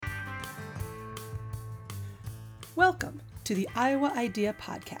Welcome to the Iowa Idea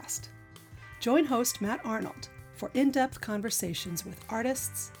Podcast. Join host Matt Arnold for in-depth conversations with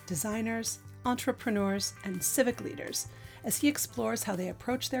artists, designers, entrepreneurs, and civic leaders as he explores how they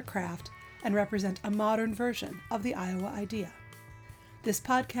approach their craft and represent a modern version of the Iowa idea. This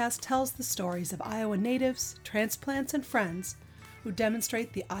podcast tells the stories of Iowa natives, transplants, and friends who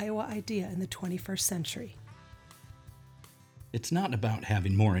demonstrate the Iowa idea in the 21st century. It's not about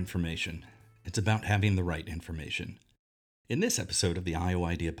having more information. It's about having the right information. In this episode of the Iowa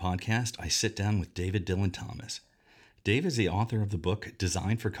Idea Podcast, I sit down with David Dylan Thomas. Dave is the author of the book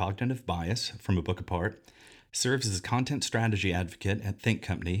Design for Cognitive Bias, From a Book Apart, serves as a content strategy advocate at Think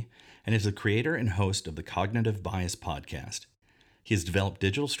Company, and is the creator and host of the Cognitive Bias Podcast. He has developed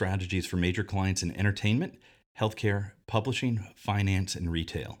digital strategies for major clients in entertainment, healthcare, publishing, finance, and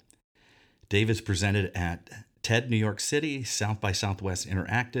retail. Dave is presented at TED New York City, South by Southwest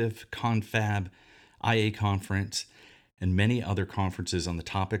Interactive, Confab, IA Conference, and many other conferences on the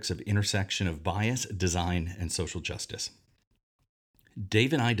topics of intersection of bias, design, and social justice.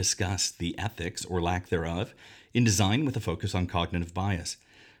 Dave and I discuss the ethics, or lack thereof, in design with a focus on cognitive bias.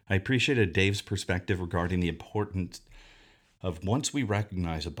 I appreciated Dave's perspective regarding the importance of once we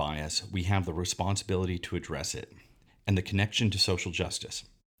recognize a bias, we have the responsibility to address it, and the connection to social justice.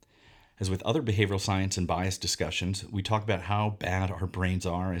 As with other behavioral science and bias discussions, we talk about how bad our brains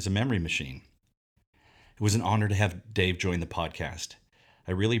are as a memory machine. It was an honor to have Dave join the podcast.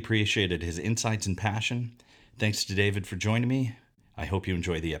 I really appreciated his insights and passion. Thanks to David for joining me. I hope you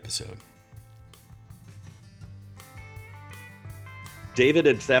enjoy the episode. David,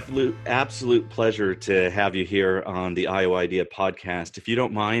 it's absolute pleasure to have you here on the Iowa Idea Podcast. If you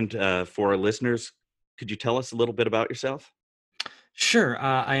don't mind, for our listeners, could you tell us a little bit about yourself? Sure.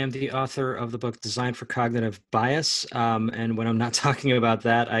 I am the author of the book Design for Cognitive Bias. And when I'm not talking about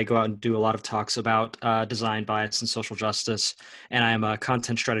that, I go out and do a lot of talks about design bias and social justice. And I am a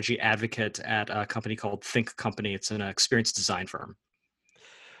content strategy advocate at a company called Think Company. It's an experience design firm.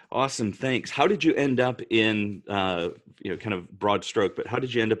 Awesome. Thanks. How did you end up in, kind of broad stroke, but how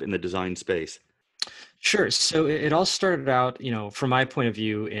did you end up in the design space? Sure. So it all started out, from my point of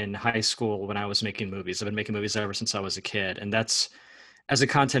view in high school when I was making movies. I've been making movies ever since I was a kid. And that's, as a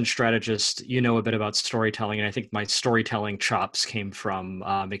content strategist, a bit about storytelling. And I think my storytelling chops came from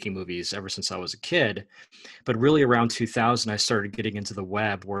making movies ever since I was a kid. But really around 2000, I started getting into the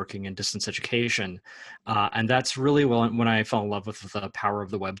web, working in distance education. And that's really when I fell in love with the power of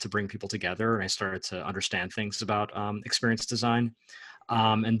the web to bring people together. And I started to understand things about experience design.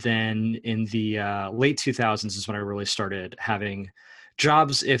 And then in the late 2000s is when I really started having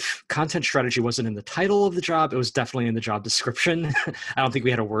jobs. If content strategy wasn't in the title of the job, it was definitely in the job description. I don't think we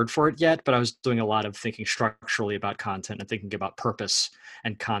had a word for it yet, but I was doing a lot of thinking structurally about content and thinking about purpose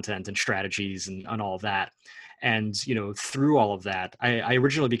and content and strategies and all of that. And, through all of that, I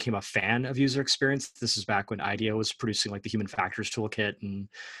originally became a fan of user experience. This is back when IDEO was producing like the Human Factors Toolkit and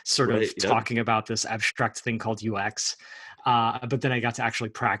sort of talking about this abstract thing called UX. But then I got to actually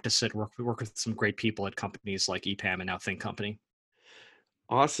practice it, work with some great people at companies like EPAM and now Think Company.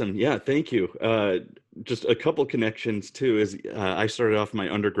 Awesome. Yeah, thank you. Just a couple connections too is I started off my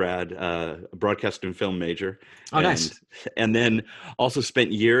undergrad, a broadcast and film major. Oh, nice. And then also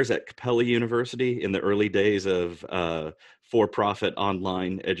spent years at Capella University in the early days of for-profit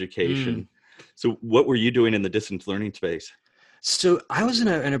online education. So what were you doing in the distance learning space? So I was in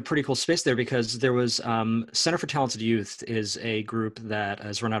a pretty cool space there because there was Center for Talented Youth is a group that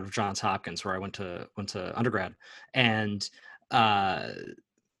is run out of Johns Hopkins where I went to undergrad. And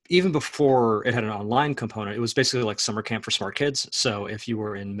even before it had an online component, it was basically like summer camp for smart kids. So if you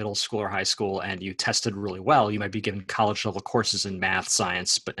were in middle school or high school and you tested really well, you might be given college level courses in math,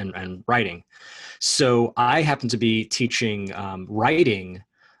 science, and writing. So I happened to be teaching writing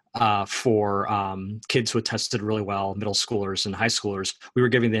for kids who had tested really well, middle schoolers and high schoolers. We were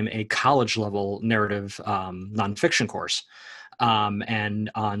giving them a college level narrative nonfiction course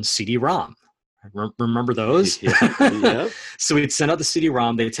and on CD-ROM. Remember those? Yeah. So we'd send out the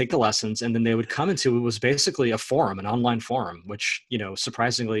CD-ROM, they'd take the lessons, and then they would come into, it was basically a forum, an online forum, which,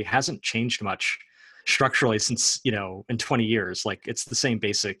 surprisingly hasn't changed much structurally since, in 20 years. Like it's the same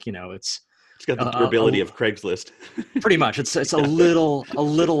basic, it's got the durability of Craigslist. Pretty much. It's a little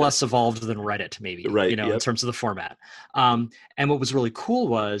less evolved than Reddit, maybe, right, in terms of the format. And what was really cool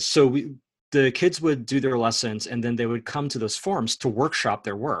was, the kids would do their lessons and then they would come to those forums to workshop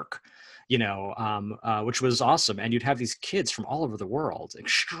their work. Which was awesome. And you'd have these kids from all over the world,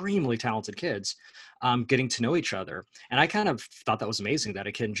 extremely talented kids, getting to know each other. And I kind of thought that was amazing that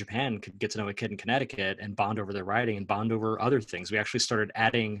a kid in Japan could get to know a kid in Connecticut and bond over their writing and bond over other things. We actually started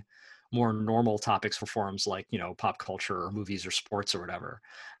adding more normal topics for forums like, pop culture or movies or sports or whatever.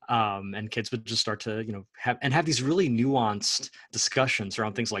 And kids would just start to, have these really nuanced discussions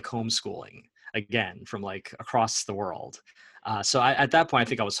around things like homeschooling, again, from like across the world. So at that point, I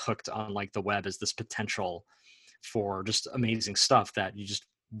think I was hooked on like the web as this potential for just amazing stuff that you just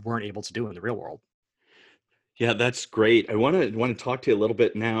weren't able to do in the real world. Yeah, that's great. I want to talk to you a little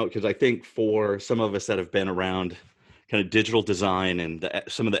bit now, because I think for some of us that have been around kind of digital design and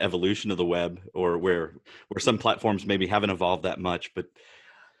some of the evolution of the web, or where some platforms maybe haven't evolved that much, but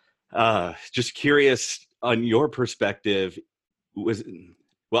just curious on your perspective.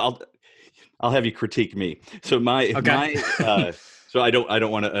 I'll have you critique me. So Okay. so I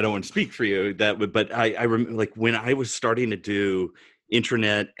don't want to speak for you but I remember, like, when I was starting to do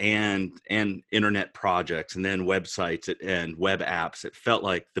internet and internet projects and then websites and web apps, it felt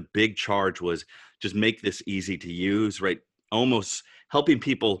like the big charge was just make this easy to use, right? Almost helping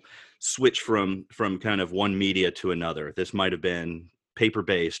people switch from kind of one media to another. This might have been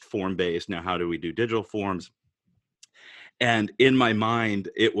paper-based, form-based. Now, how do we do digital forms? And in my mind,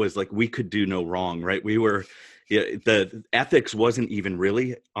 it was like we could do no wrong, right? The ethics wasn't even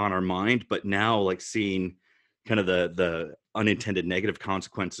really on our mind, but now, like, seeing kind of the unintended negative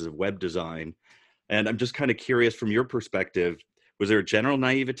consequences of web design. And I'm just kind of curious, from your perspective, was there a general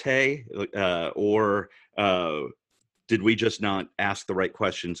naivete, or did we just not ask the right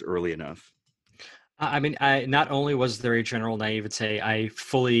questions early enough? I mean, I not only was there a general naivete, I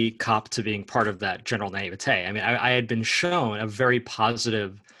fully copped to being part of that general naivete. I mean, I had been shown a very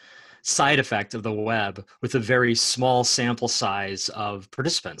positive side effect of the web with a very small sample size of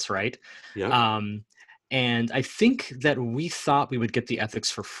participants, right? Yeah. And I think that we thought we would get the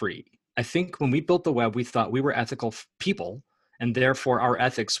ethics for free. I think when we built the web, we thought we were ethical people, and therefore our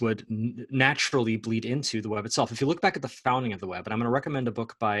ethics would naturally bleed into the web itself. If you look back at the founding of the web, and I'm going to recommend a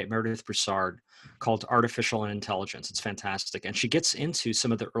book by Meredith Broussard called Artificial Intelligence. It's fantastic. And she gets into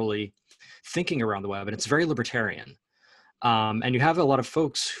some of the early thinking around the web, and it's very libertarian. And you have a lot of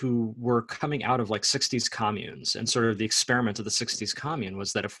folks who were coming out of like 60s communes, and sort of the experiment of the 60s commune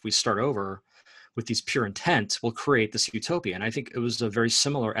was that if we start over with these pure intent, we'll create this utopia. And I think it was a very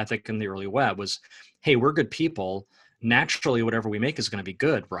similar ethic in the early web was, hey, we're good people. Naturally, whatever we make is going to be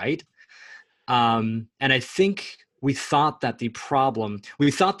good, right? And I think we thought that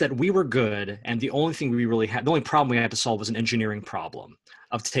we thought that we were good, and the only thing we really had, the only problem we had to solve was an engineering problem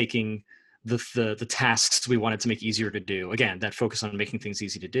of taking the tasks we wanted to make easier to do. Again, that focus on making things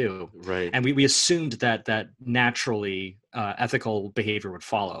easy to do. Right. And we assumed that naturally ethical behavior would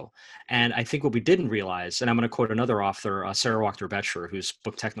follow. And I think what we didn't realize, and I'm going to quote another author, Sarah Wachter-Boettcher, whose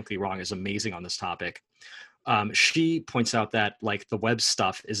book Technically Wrong is amazing on this topic. She points out that like the web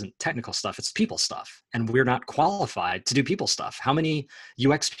stuff isn't technical stuff, it's people stuff. And we're not qualified to do people stuff. How many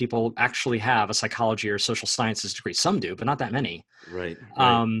UX people actually have a psychology or social sciences degree? Some do, but not that many. Right.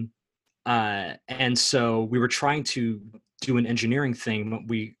 And so we were trying to do an engineering thing. What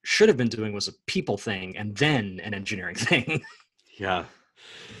we should have been doing was a people thing and then an engineering thing. Yeah.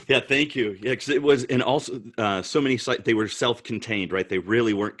 Thank you. Yeah, because it was, and also so many sites, they were self-contained, right? They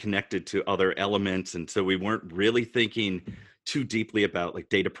really weren't connected to other elements, and so we weren't really thinking too deeply about like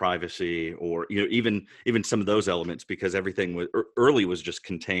data privacy or even some of those elements, because everything was early was just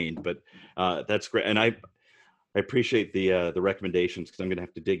contained. But that's great, and I appreciate the recommendations, because I'm going to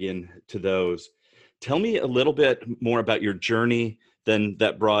have to dig into those. Tell me a little bit more about your journey then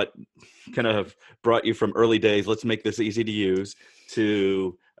that brought you from early days, let's make this easy to use,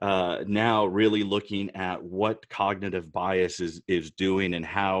 to now really looking at what cognitive bias is doing, and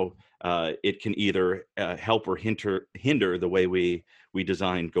how it can either help or hinder the way we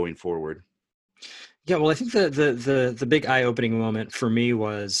design going forward. Yeah, well, I think the big eye-opening moment for me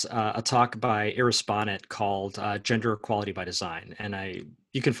was a talk by Iris Bohnet called "Gender Equality by Design," and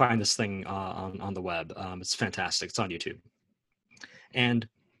you can find this thing on the web. It's fantastic. It's on YouTube. And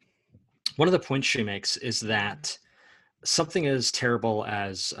one of the points she makes is that something as terrible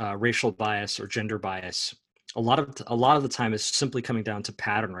as racial bias or gender bias, a lot of the time is simply coming down to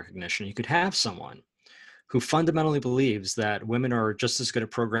pattern recognition. You could have someone who fundamentally believes that women are just as good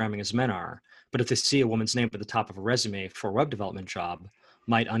at programming as men are, but if they see a woman's name at the top of a resume for a web development job,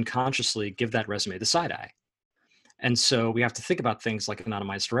 might unconsciously give that resume the side eye. And so we have to think about things like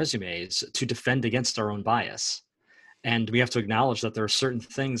anonymized resumes to defend against our own bias. And we have to acknowledge that there are certain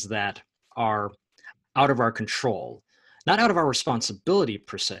things that are out of our control, not out of our responsibility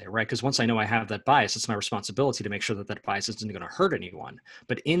per se, right? Because once I know I have that bias, it's my responsibility to make sure that that bias isn't going to hurt anyone.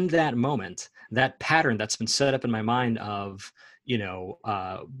 But in that moment, that pattern that's been set up in my mind of,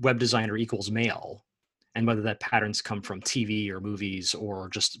 web designer equals male, and whether that patterns come from TV or movies or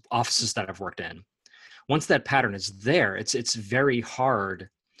just offices that I've worked in. Once that pattern is there, it's very hard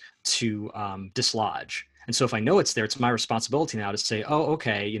to dislodge. And so if I know it's there, it's my responsibility now to say, oh,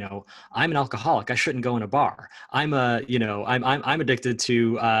 okay, I'm an alcoholic. I shouldn't go in a bar. I'm addicted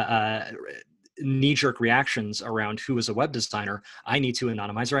to knee-jerk reactions around who is a web designer. I need to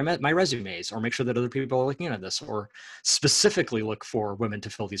anonymize my resumes, or make sure that other people are looking at this, or specifically look for women to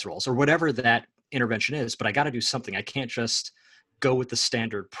fill these roles, or whatever that intervention is. But I got to do something. I can't just go with the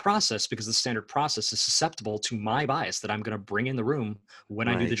standard process, because the standard process is susceptible to my bias that I'm going to bring in the room when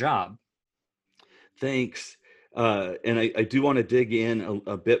I do the job. Thanks. And I do want to dig in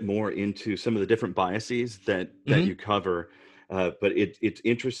a bit more into some of the different biases that you cover. But it's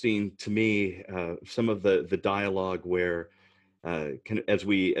interesting to me, some of the dialogue where as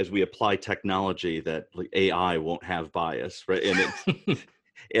we apply technology, that like AI won't have bias, right? And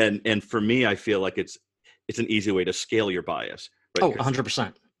it's, and for me, I feel like it's an easy way to scale your bias. Right?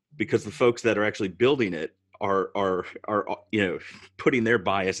 100%. Because the folks that are actually building it are putting their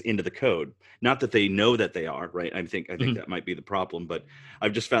bias into the code. Not that they know that they are, right? I think that might be the problem, but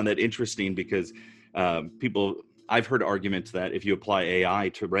I've just found that interesting because I've heard arguments that if you apply AI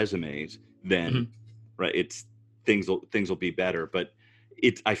to resumes, then right, it's things will be better. But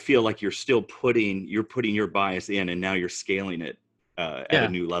I feel like you're still putting your bias in, and now you're scaling it at a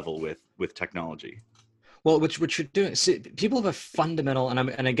new level with technology. Well, what you're doing, see, people have a fundamental,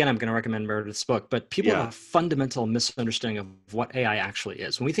 and again, I'm going to recommend Meredith's book, but people have a fundamental misunderstanding of what AI actually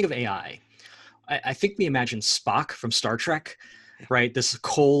is. When we think of AI, I think we imagine Spock from Star Trek, right? This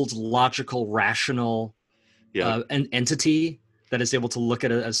cold, logical, rational an entity that is able to look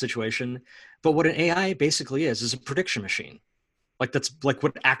at a situation. But what an AI basically is a prediction machine. Like that's like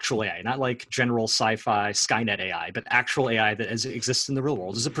what actual AI, not like general sci-fi Skynet AI, but actual AI that exists in the real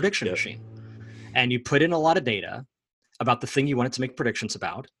world is a prediction machine. And you put in a lot of data about the thing you want it to make predictions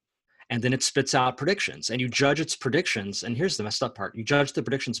about, and then it spits out predictions, and you judge its predictions. And here's the messed up part. You judge the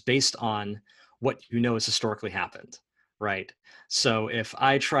predictions based on what you know has historically happened, right? So if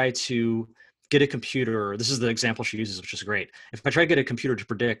I try to get a computer, this is the example she uses, which is great. If I try to get a computer to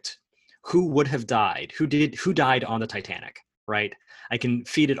predict who would have died, who died on the Titanic, right? I can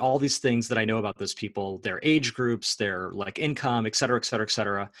feed it all these things that I know about those people, their age groups, their like income, et cetera, et cetera, et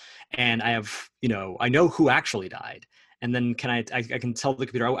cetera. And I have, I know who actually died. And then I can tell the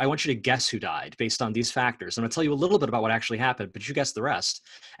computer, I want you to guess who died based on these factors. And I'll tell you a little bit about what actually happened, but you guess the rest.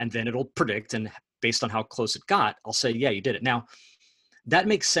 And then it'll predict, and based on how close it got, I'll say, yeah, you did it. Now, that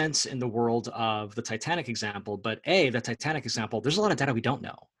makes sense in the world of the Titanic example, but the Titanic example, there's a lot of data we don't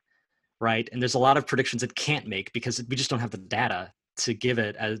know, right? And there's a lot of predictions it can't make because we just don't have the data to give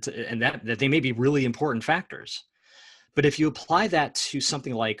it, and that they may be really important factors. But if you apply that to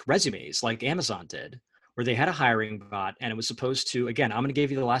something like resumes, like Amazon did, where they had a hiring bot and it was supposed to, again, I'm going to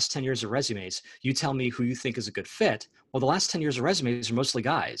give you the last 10 years of resumes. You tell me who you think is a good fit. Well, the last 10 years of resumes are mostly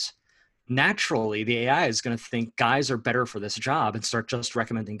guys. Naturally, the AI is going to think guys are better for this job and start just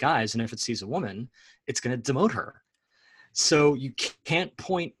recommending guys. And if it sees a woman, it's going to demote her. So you can't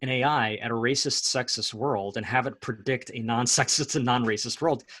point an AI at a racist, sexist world and have it predict a non-sexist and non-racist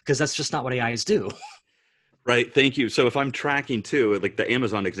world, because that's just not what AIs do. Right. Thank you. So if I'm tracking too, like the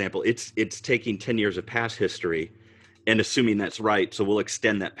Amazon example, it's taking 10 years of past history and assuming that's right. So we'll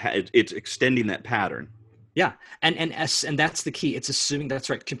extend that. It's extending that pattern. Yeah. And that's the key. It's assuming that's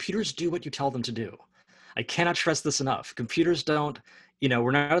right. Computers do what you tell them to do. I cannot stress this enough. Computers don't,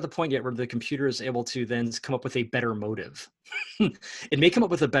 we're not at the point yet where the computer is able to then come up with a better motive. It may come up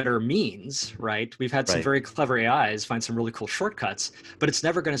with a better means, right? We've had some very clever AIs find some really cool shortcuts, but it's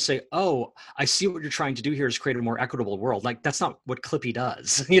never going to say, oh, I see what you're trying to do here is create a more equitable world. Like, that's not what Clippy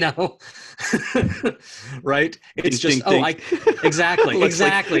does, right? It's just,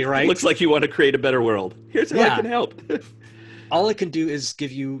 exactly, right? Looks like you want to create a better world. Here's how I can help. All it can do is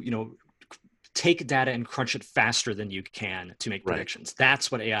give you, take data and crunch it faster than you can to make predictions.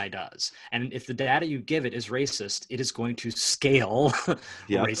 That's what AI does. And if the data you give it is racist, it is going to scale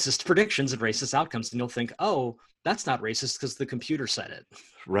racist predictions and racist outcomes. And you'll think, oh, that's not racist because the computer said it.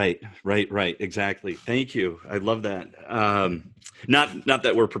 Right. Exactly. Thank you. I love that. Not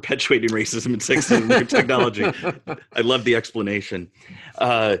that we're perpetuating racism and sexism in technology. I love the explanation.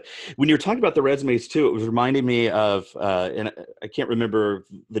 When you're talking about the resumes too, it was reminding me of, and I can't remember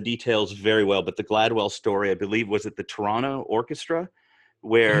the details very well, but the Gladwell story, I believe, was at the Toronto Orchestra,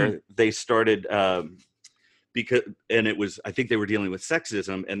 where they started, I think they were dealing with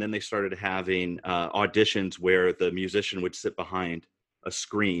sexism, and then they started having auditions where the musician would sit behind a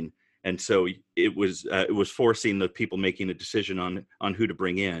screen, and so it was forcing the people making a decision on who to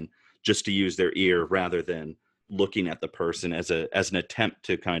bring in just to use their ear rather than looking at the person as an attempt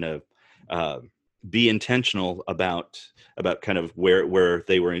to kind of be intentional about kind of where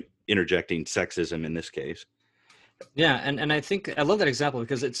they were interjecting sexism in this case. Yeah, and I think I love that example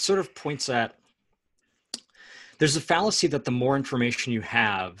because it sort of points at, there's a fallacy that the more information you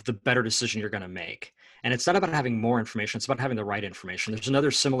have, the better decision you're going to make. And it's not about having more information, it's about having the right information. There's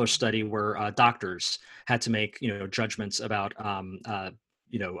another similar study where doctors had to make, judgments about,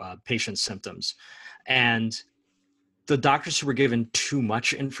 patients' symptoms. And the doctors who were given too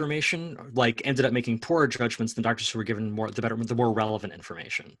much information, like, ended up making poorer judgments than doctors who were given the more relevant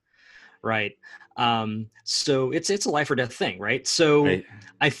information. Right. So it's a life or death thing. Right. So Right.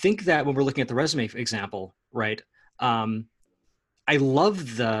 I think that when we're looking at the resume example, right, I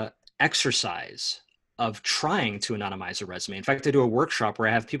love the exercise of trying to anonymize a resume. In fact, I do a workshop where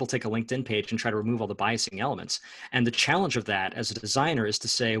I have people take a LinkedIn page and try to remove all the biasing elements. And the challenge of that as a designer is to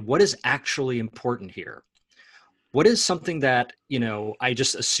say, what is actually important here? What is something that, I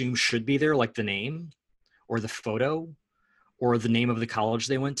just assume should be there, like the name or the photo or the name of the college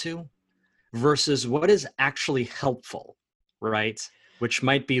they went to, versus what is actually helpful, right? Which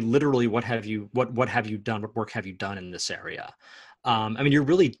might be literally what have you done, what work have you done in this area? You're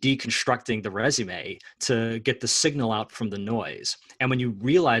really deconstructing the resume to get the signal out from the noise. And when you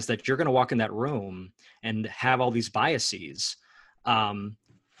realize that you're going to walk in that room and have all these biases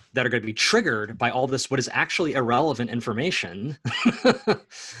that are going to be triggered by all this, what is actually irrelevant information,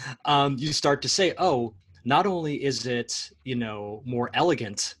 you start to say, oh, not only is it, more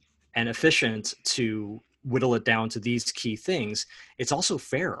elegant and efficient to whittle it down to these key things, it's also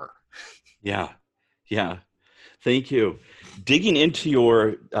fairer. Yeah. Thank you. Digging into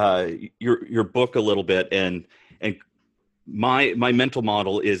your book a little bit, and my mental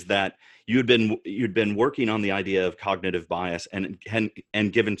model is that you'd been working on the idea of cognitive bias and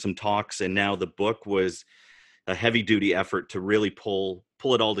given some talks, and now the book was a heavy duty effort to really pull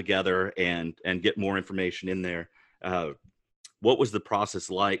it all together and get more information in there. What was the process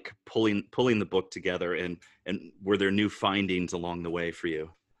like pulling the book together, and were there new findings along the way for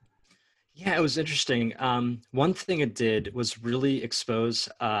you? Yeah, it was interesting. One thing it did was really expose,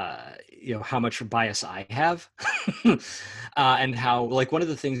 how much bias I have, and how, like, one of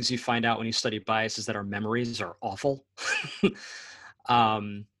the things you find out when you study bias is that our memories are awful.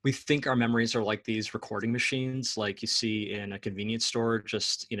 We think our memories are like these recording machines, like you see in a convenience store,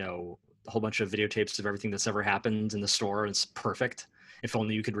 just, a whole bunch of videotapes of everything that's ever happened in the store, and it's perfect. If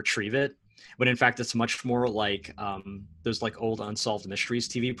only you could retrieve it. But in fact, it's much more like those like old Unsolved Mysteries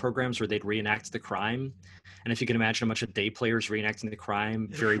TV programs where they'd reenact the crime. And if you can imagine a bunch of day players reenacting the crime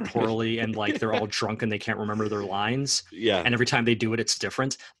very poorly, and like they're all drunk and they can't remember their lines. Yeah. And every time they do it, it's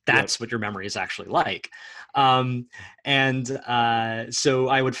different. That's what your memory is actually like. So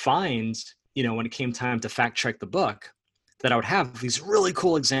I would find, when it came time to fact check the book, that I would have these really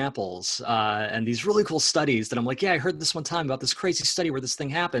cool examples and these really cool studies that I'm like, yeah, I heard this one time about this crazy study where this thing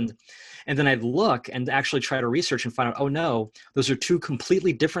happened. And then I'd look and actually try to research and find out, oh no, those are two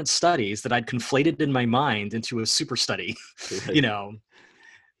completely different studies that I'd conflated in my mind into a super study. Right.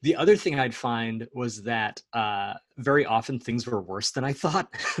 The other thing I'd find was that very often things were worse than I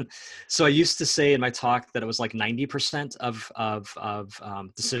thought. So I used to say in my talk that it was like 90%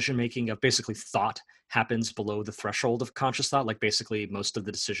 of decision making, of basically thought, happens below the threshold of conscious thought. Like basically most of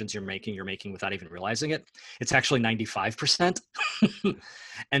the decisions you're making without even realizing it. It's actually 95%.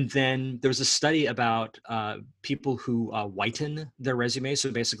 And then there was a study about people who whiten their resume, so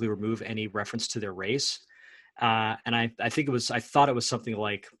basically remove any reference to their race. And I thought it was something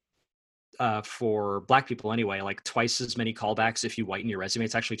like for Black people anyway, like twice as many callbacks if you whiten your resume.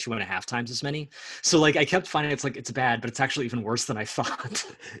 It's actually 2.5 times as many. So like I kept finding it's bad, but it's actually even worse than I thought.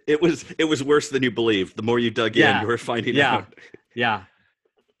 It was worse than you believed. The more you dug in, you were finding out. Yeah.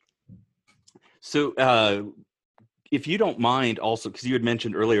 So if you don't mind, also, because you had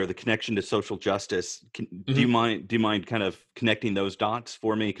mentioned earlier the connection to social justice, do you mind kind of connecting those dots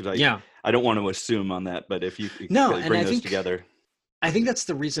for me? Because I don't want to assume on that, but if you bring those together. I think that's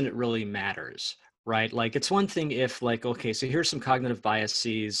the reason it really matters, right? Like it's one thing if like, okay, so here's some cognitive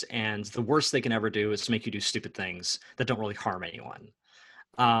biases and the worst they can ever do is to make you do stupid things that don't really harm anyone.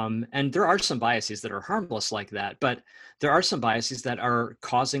 And there are some biases that are harmless like that, but there are some biases that are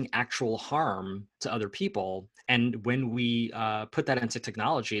causing actual harm to other people. And when we put that into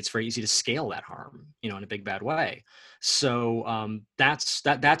technology, it's very easy to scale that harm, in a big bad way. So that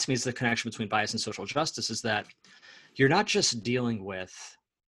to me is the connection between bias and social justice, is that you're not just dealing with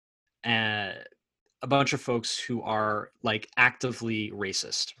a bunch of folks who are like actively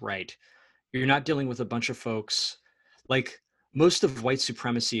racist, right? You're not dealing with a bunch of folks like most of white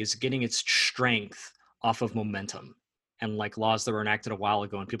supremacy is getting its strength off of momentum and like laws that were enacted a while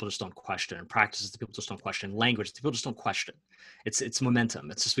ago and people just don't question, and practices that people just don't question, language that people just don't question. It's momentum.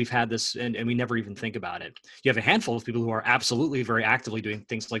 It's just we've had this and we never even think about it. You have a handful of people who are absolutely very actively doing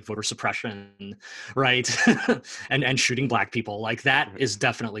things like voter suppression, right? and shooting black people. Like that is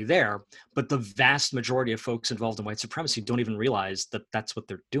definitely there. But the vast majority of folks involved in white supremacy don't even realize that that's what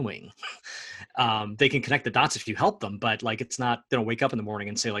they're doing. They can connect the dots if you help them, but like it's not, they don't wake up in the morning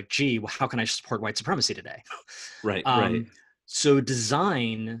and say like, gee, well, how can I support white supremacy today? Right. So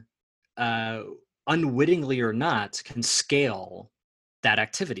design, unwittingly or not, can scale that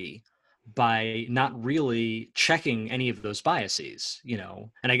activity by not really checking any of those biases, you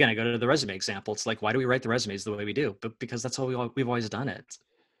know. And again, I go to the resume example. It's like, why do we write the resumes the way we do? But because that's how we've always done it.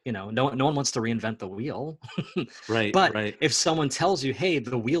 You know, no one wants to reinvent the wheel. But Right. if someone tells you, hey,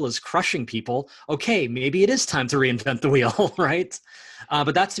 the wheel is crushing people, okay, maybe it is time to reinvent the wheel, right?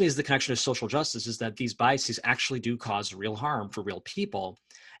 But that to me is the connection to social justice, is that these biases actually do cause real harm for real people.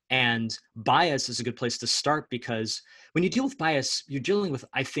 And bias is a good place to start, because when you deal with bias, you're dealing with,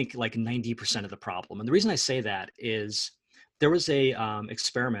 I think, like 90% of the problem. And the reason I say that is there was a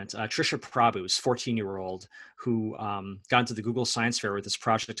experiment, Trisha Prabhu's 14-year-old who got into the Google Science Fair with this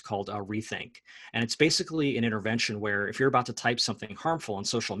project called Rethink. And it's basically an intervention where if you're about to type something harmful on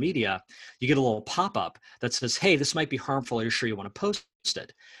social media, you get a little pop-up that says, hey, this might be harmful. Are you sure you want to post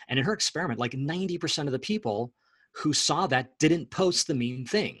it? And in her experiment, like 90% of the people who saw that didn't post the mean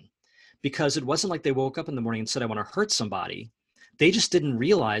thing, because it wasn't like they woke up in the morning and said, I want to hurt somebody. They just didn't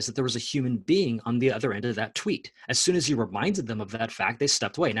realize that there was a human being on the other end of that tweet. As soon as you reminded them of that fact, they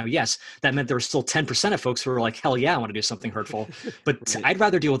stepped away. Now, yes, that meant there were still 10% of folks who were like, hell yeah, I want to do something hurtful. But Right. I'd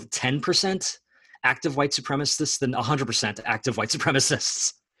rather deal with 10% active white supremacists than 100% active white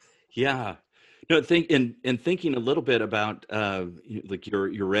supremacists. Yeah. No, thinking a little bit about like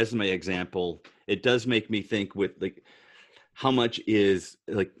your resume example, it does make me think with like how much is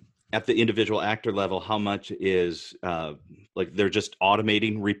like at the individual actor level, how much is like they're just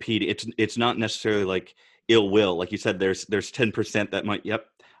automating, repeating. It's not necessarily like ill will, like you said. There's 10% that might. Yep,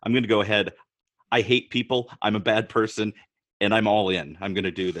 I'm going to go ahead. I hate people. I'm a bad person, and I'm all in. I'm going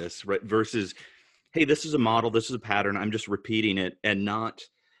to do this. Right. Versus, hey, this is a model. This is a pattern. I'm just repeating it and not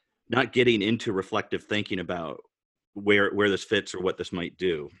getting into reflective thinking about where this fits or what this might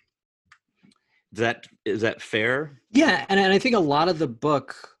do. Is that fair? Yeah, and I think a lot of the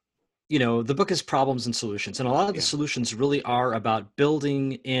book, you know, the book is problems and solutions, and a lot of the Yeah. solutions really are about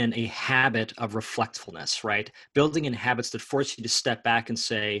building in a habit of reflectfulness, right? Building in habits that force you to step back and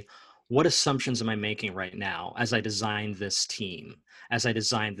say, what assumptions am I making right now as I design this team, as I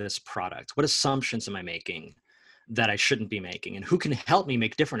design this product? What assumptions am I making that I shouldn't be making? And who can help me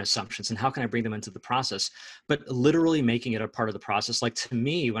make different assumptions? And how can I bring them into the process? But literally making it a part of the process. Like to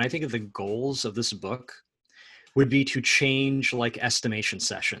me, when I think of the goals of this book, would be to change like estimation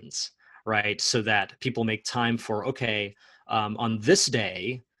sessions, right? So that people make time for, okay, on this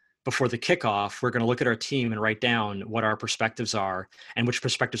day before the kickoff, we're going to look at our team and write down what our perspectives are and which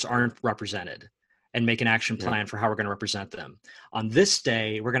perspectives aren't represented, and make an action Yeah. plan for how we're going to represent them. On this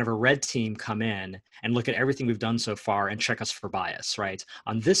day, we're going to have a red team come in and look at everything we've done so far and check us for bias, right?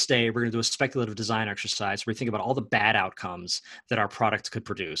 On this day, we're going to do a speculative design exercise where we think about all the bad outcomes that our product could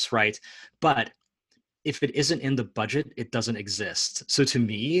produce, right? But if it isn't in the budget, it doesn't exist. So to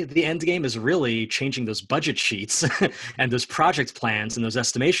me, the end game is really changing those budget sheets and those project plans and those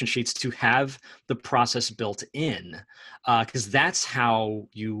estimation sheets to have the process built in, because that's how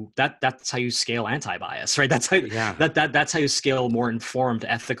you scale anti-bias, right? Yeah. That's how you scale more informed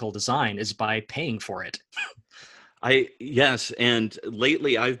ethical design, is by paying for it. Yes, and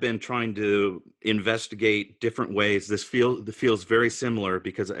lately I've been trying to investigate different ways. This feels very similar,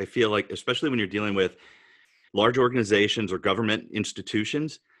 because I feel like, especially when you're dealing with large organizations or government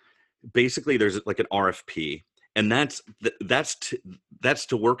institutions, basically there's like an RFP, and that's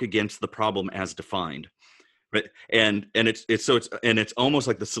to work against the problem as defined, right? And it's almost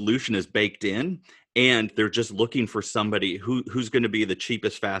like the solution is baked in, and they're just looking for somebody who's going to be the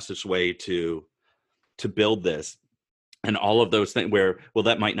cheapest, fastest way to build this. And all of those things where, well,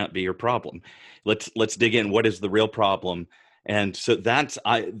 that might not be your problem. Let's dig in. What is the real problem? And so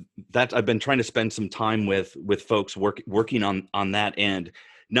I've been trying to spend some time with folks working on that end,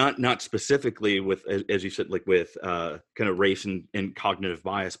 not specifically with, as you said, like with kind of race and cognitive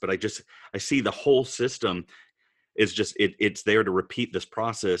bias, but I see the whole system is just it's there to repeat this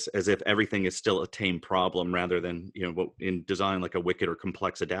process as if everything is still a tame problem, rather than, you know, what in design, like a wicked or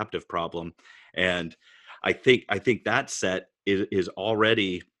complex adaptive problem. And I think that set is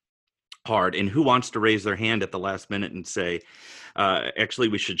already hard. And who wants to raise their hand at the last minute and say, actually,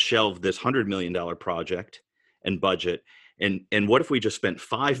 we should shelve this $100 million project and budget. And what if we just spent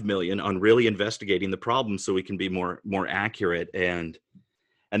 $5 million on really investigating the problem so we can be more accurate? And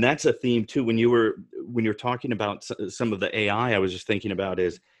that's a theme too. When you're talking about some of the AI, I was just thinking about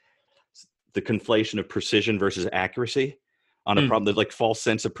is the conflation of precision versus accuracy on a problem, that like false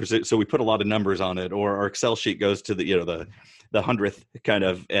sense of precision. So we put a lot of numbers on it, or our Excel sheet goes to the 100th kind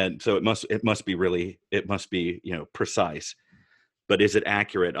of, and so it must be precise. But is it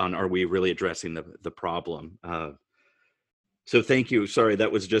accurate on, are we really addressing the problem? So thank you. Sorry,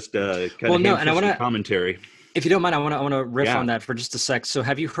 that was just commentary. If you don't mind, I want to riff on that for just a sec. So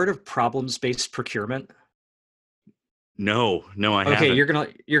have you heard of problems-based procurement? No, I haven't. Okay, you're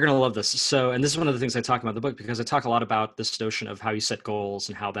gonna love this. So, and this is one of the things I talk about in the book, because I talk a lot about this notion of how you set goals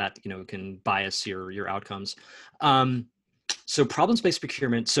and how that can bias your outcomes. So problems-based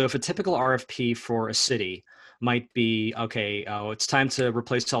procurement. So if a typical RFP for a city might be, okay, it's time to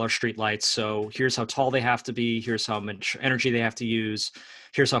replace all our streetlights. So here's how tall they have to be. Here's how much energy they have to use.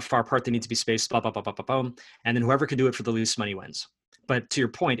 Here's how far apart they need to be spaced. Blah blah blah blah blah blah. And then whoever can do it for the least money wins. But to your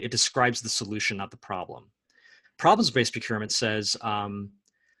point, it describes the solution, not the problem. Problems-based procurement says,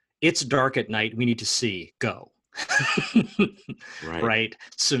 it's dark at night, we need to see, go. Right.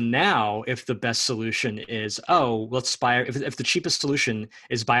 So now if the best solution is, let's buy, if the cheapest solution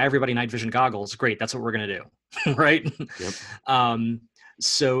is buy everybody night vision goggles, great, that's what we're going to do. Right. Yep.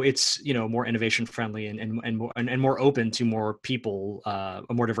 So it's, more innovation friendly and more open to more people, a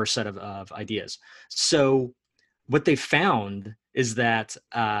more diverse set of ideas. So what they found is that,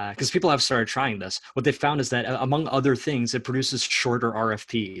 because people have started trying this, what they found is that among other things, it produces shorter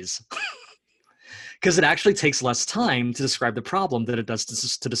RFPs. Because it actually takes less time to describe the problem than it does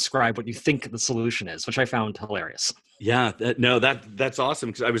to describe what you think the solution is, which I found hilarious. Yeah, that's awesome.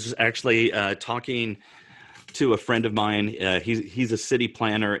 Because I was just actually talking to a friend of mine. He's a city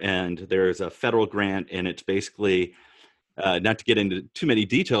planner, and there's a federal grant, and it's basically, not to get into too many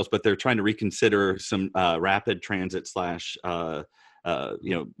details, but they're trying to reconsider some rapid transit /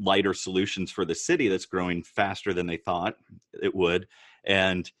 lighter solutions for the city that's growing faster than they thought it would.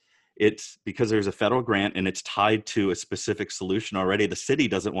 And it's because there's a federal grant and it's tied to a specific solution already. The city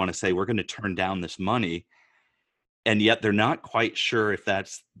doesn't want to say, we're going to turn down this money. And yet they're not quite sure if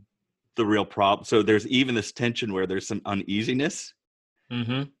that's the real problem. So there's even this tension where there's some uneasiness,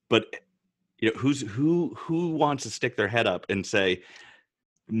 but who wants to stick their head up and say,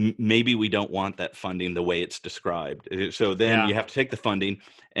 maybe we don't want that funding the way it's described. So then you have to take the funding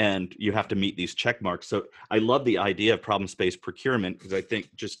and you have to meet these check marks. So I love the idea of problem-based procurement, because I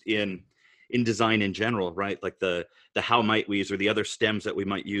think just in design in general, right? Like the how might we's or the other stems that we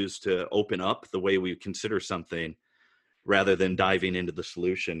might use to open up the way we consider something rather than diving into the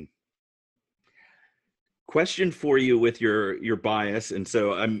solution. Question for you with your bias, and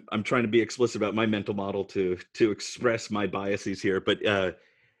so I'm trying to be explicit about my mental model to express my biases here, but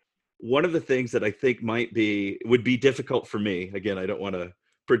one of the things that I think would be difficult for me, again, I don't want to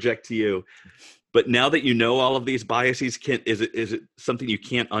project to you, but now that you know all of these biases, is it something you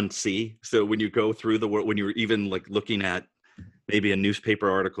can't unsee? So when you go through the world, when you're even like looking at maybe a newspaper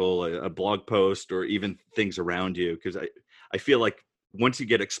article, a blog post, or even things around you, because I feel like once you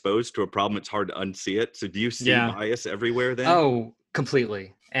get exposed to a problem, it's hard to unsee it. So do you see bias everywhere then? Oh,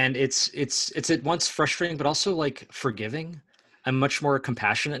 completely. And it's at once frustrating, but also like forgiving. I'm much more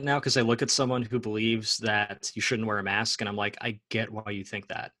compassionate now because I look at someone who believes that you shouldn't wear a mask and I'm like, I get why you think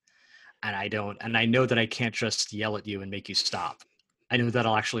that. And I don't. And I know that I can't just yell at you and make you stop. I know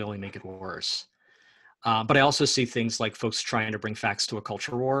that'll actually only make it worse. But I also see things like folks trying to bring facts to a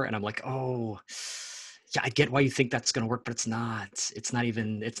culture war. And I'm like, oh, yeah, I get why you think that's going to work, but it's not. It's not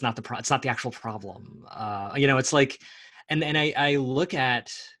the actual problem. It's like, and I look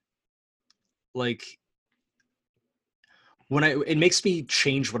at like, it makes me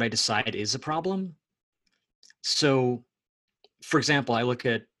change what I decide is a problem. So, for example, I look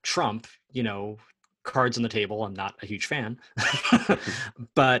at Trump, cards on the table. I'm not a huge fan,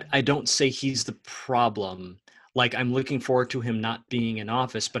 but I don't say he's the problem. Like, I'm looking forward to him not being in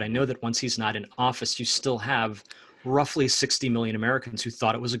office, but I know that once he's not in office, you still have roughly 60 million Americans who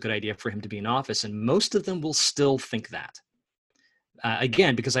thought it was a good idea for him to be in office. And most of them will still think that.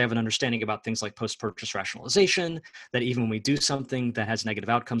 Again, because I have an understanding about things like post-purchase rationalization, that even when we do something that has negative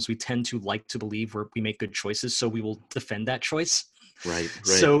outcomes, we tend to like to believe we make good choices, so we will defend that choice. Right.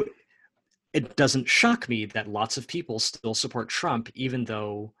 So it doesn't shock me that lots of people still support Trump, even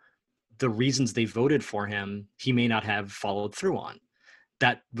though the reasons they voted for him, he may not have followed through on.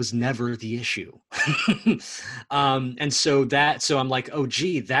 that was never the issue. And so I'm like, oh,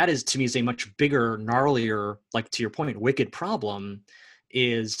 gee, that is to me is a much bigger, gnarlier, like to your point, wicked problem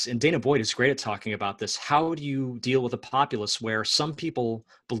is, and Dana Boyd is great at talking about this. How do you deal with a populace where some people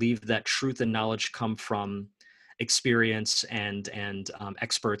believe that truth and knowledge come from experience and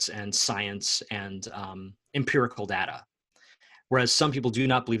experts and science and empirical data, whereas some people do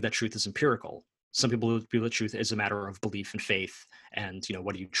not believe that truth is empirical. Some people believe that truth is a matter of belief and faith, and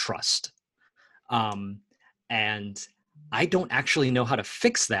what do you trust? And I don't actually know how to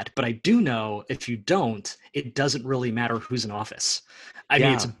fix that, but I do know if you don't, it doesn't really matter who's in office. I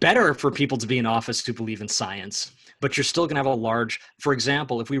mean, it's better for people to be in office who believe in science, but you're still going to have a large, for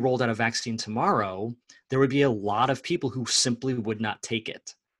example, if we rolled out a vaccine tomorrow, there would be a lot of people who simply would not take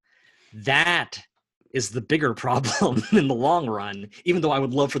it. That is the bigger problem in the long run, even though I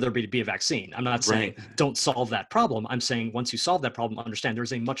would love for there to be a vaccine. I'm not saying don't solve that problem. I'm saying once you solve that problem, understand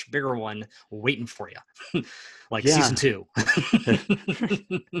there's a much bigger one waiting for you. Like season 2.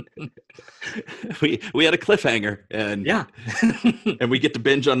 we had a cliffhanger, and and we get to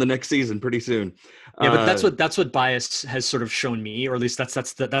binge on the next season pretty soon. Yeah, but that's what bias has sort of shown me, or at least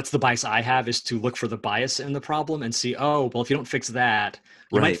that's the bias I have, is to look for the bias in the problem and see, oh, well, if you don't fix that,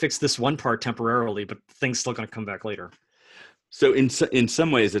 you might fix this one part temporarily, but things still going to come back later. So in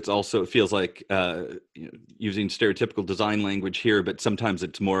some ways, it feels like using stereotypical design language here, but sometimes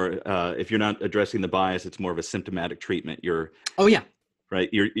it's more if you're not addressing the bias, it's more of a symptomatic treatment. Right.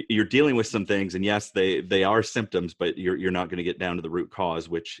 You're dealing with some things, and yes, they are symptoms, but you're not going to get down to the root cause,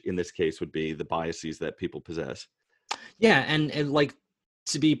 which in this case would be the biases that people possess. Yeah, and like,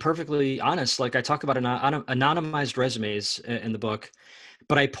 to be perfectly honest, like I talk about anonymized resumes in the book,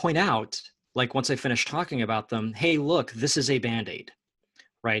 but I point out, like once I finish talking about them, hey, look, this is a Band-Aid,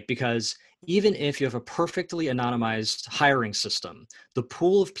 right? Because even if you have a perfectly anonymized hiring system, the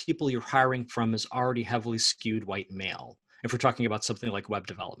pool of people you're hiring from is already heavily skewed white male, if we're talking about something like web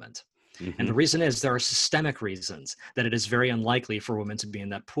development. Mm-hmm. And the reason is there are systemic reasons that it is very unlikely for women to be in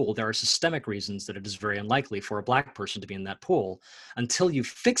that pool. There are systemic reasons that it is very unlikely for a Black person to be in that pool. Until you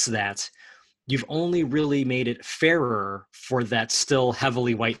fix that, you've only really made it fairer for that still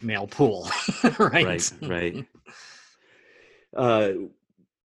heavily white male pool. Right.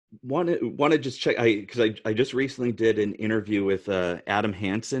 Want to just check, because I just recently did an interview with Adam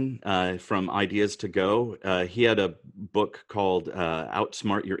Hansen from Ideas to Go. He had a book called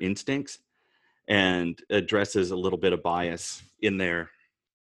Outsmart Your Instincts, and addresses a little bit of bias in there.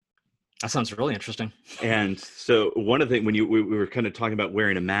 That sounds really interesting. And so one of the things, when we were kind of talking about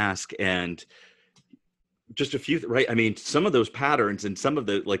wearing a mask, and just a few, right? I mean, some of those patterns and some of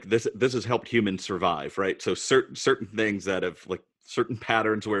the, like, this has helped humans survive, right? So certain things that have, like, certain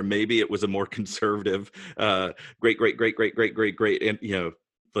patterns where maybe it was a more conservative great, and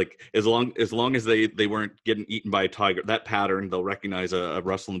like as long as they weren't getting eaten by a tiger, that pattern they'll recognize a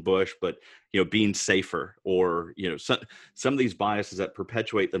rustle in the bush. But being safer, or some of these biases that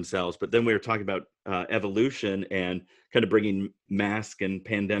perpetuate themselves. But then we were talking about evolution and kind of bringing mask and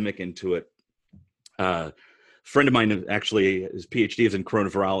pandemic into it. A friend of mine, actually, his PhD is in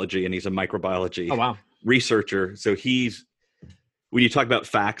coronavirology, and he's a microbiology researcher. So when you talk about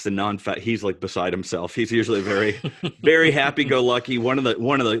facts and non-fact, he's like beside himself. He's usually very, very happy-go-lucky. One of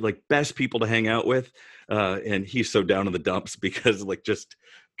the like best people to hang out with, and he's so down in the dumps because like just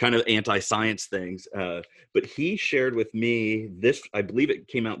kind of anti-science things. But he shared with me this. I believe it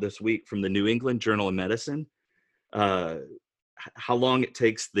came out this week from the New England Journal of Medicine. How long it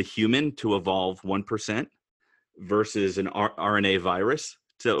takes the human to evolve 1% versus an RNA virus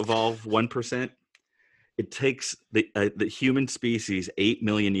to evolve 1%. It takes the human species 8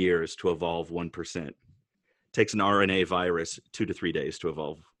 million years to evolve 1%. It takes an RNA virus 2 to 3 days to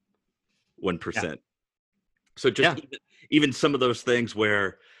evolve 1%. Yeah. So just even some of those things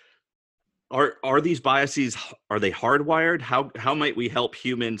where are these biases, are they hardwired? How might we help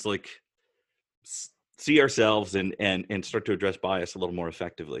humans like see ourselves and start to address bias a little more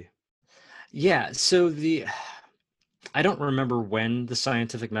effectively? Yeah. So I don't remember when the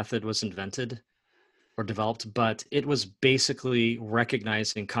scientific method was invented or developed, but it was basically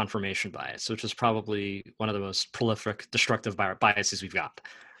recognizing confirmation bias, which is probably one of the most prolific destructive biases we've got,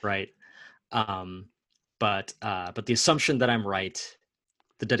 right? But the assumption that I'm right,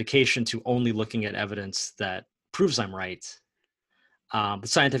 the dedication to only looking at evidence that proves I'm right, the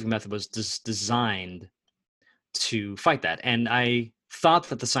scientific method was designed to fight that. And I thought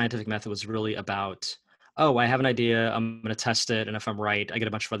that the scientific method was really about, oh, I have an idea, I'm going to test it, and if I'm right, I get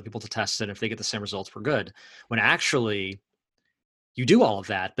a bunch of other people to test it, and if they get the same results, we're good. When actually, you do all of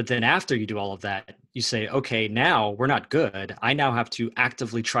that, but then after you do all of that, you say, okay, now we're not good. I now have to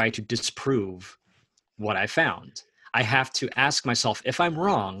actively try to disprove what I found. I have to ask myself, if I'm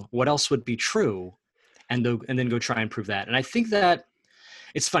wrong, what else would be true? And then go try and prove that. And I think that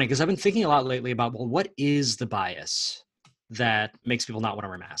it's funny because I've been thinking a lot lately about, well, what is the bias that makes people not want to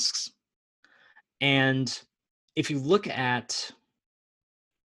wear masks? And if you look at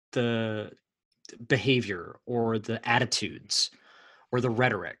the behavior or the attitudes or the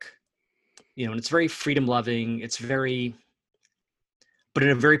rhetoric, and it's very freedom loving, but in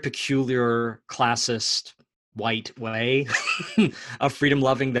a very peculiar classist white way of freedom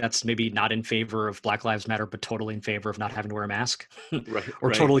loving that's maybe not in favor of Black Lives Matter, but totally in favor of not having to wear a mask.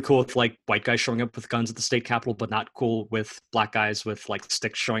 Or totally cool with like white guys showing up with guns at the state capitol, but not cool with black guys with like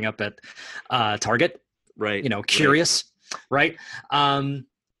sticks showing up at Target. Right. Curious. Right. And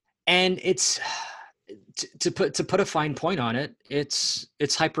it's to put a fine point on it, it's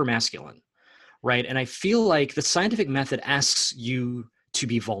hyper masculine. Right. And I feel like the scientific method asks you to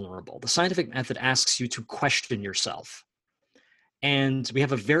be vulnerable. The scientific method asks you to question yourself. And we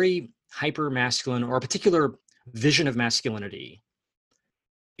have a very hyper masculine or a particular vision of masculinity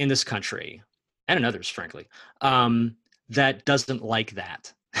in this country and in others, frankly, that doesn't like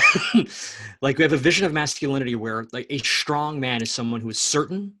that. Like we have a vision of masculinity where like a strong man is someone who is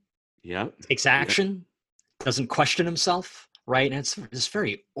certain, takes action, doesn't question himself. Right. And it's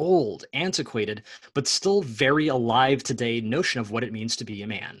very old, antiquated, but still very alive today notion of what it means to be a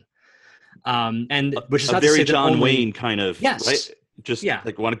man. And which is a not very to say John Wayne kind of, yes, right? Just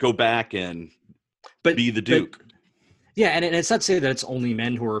like want to go back and be the Duke. And it's not to say that it's only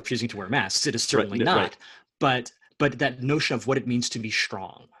men who are refusing to wear masks. It is certainly not. Right. But that notion of what it means to be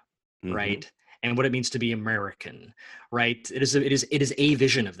strong, right? And what it means to be American, right? It is a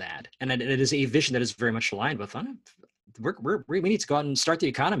vision of that. And it is a vision that is very much aligned with we need to go out and start the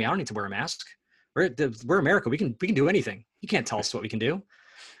economy. I don't need to wear a mask. We're America. We can do anything. You can't tell us what we can do.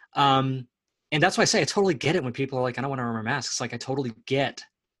 And that's why I say I totally get it when people are like, I don't want to wear a mask. It's like I totally get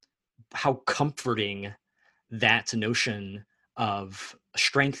how comforting that notion of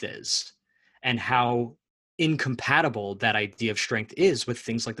strength is, and how incompatible that idea of strength is with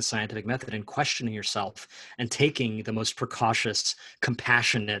things like the scientific method and questioning yourself and taking the most precautious,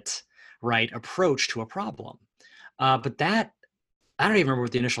 compassionate, right approach to a problem. But that, I don't even remember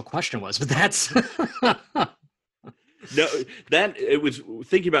what the initial question was, but that's no, that it was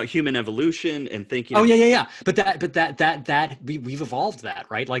thinking about human evolution and thinking. Oh yeah. But that we've evolved that,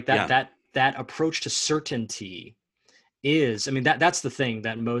 right? Like that approach to certainty is, I mean, that's the thing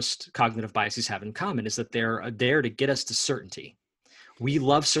that most cognitive biases have in common, is that they're there to get us to certainty. We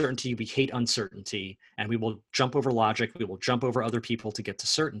love certainty, we hate uncertainty, and we will jump over logic, we will jump over other people to get to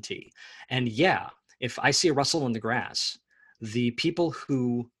certainty. And if I see a rustle in the grass, the people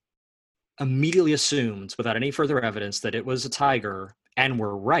who immediately assumed without any further evidence that it was a tiger and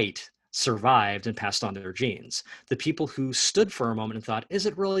were right survived and passed on their genes. The people who stood for a moment and thought, is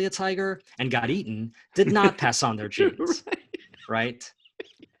it really a tiger, and got eaten, did not pass on their genes, right?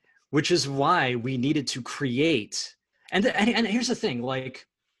 Which is why we needed to create, and here's the thing, like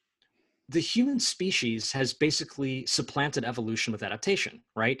the human species has basically supplanted evolution with adaptation,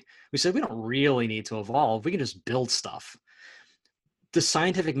 right? We said we don't really need to evolve. We can just build stuff. The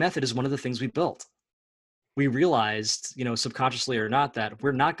scientific method is one of the things we built. We realized, subconsciously or not, that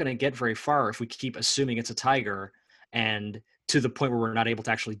we're not going to get very far if we keep assuming it's a tiger, and to the point where we're not able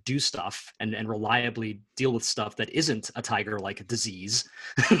to actually do stuff and reliably deal with stuff that isn't a tiger, like a disease.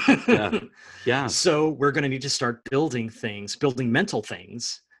 Yeah. So we're going to need to start building mental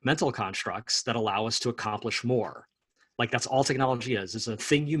things, mental constructs that allow us to accomplish more. Like that's all technology is a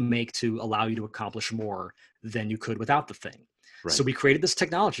thing you make to allow you to accomplish more than you could without the thing. Right. So we created this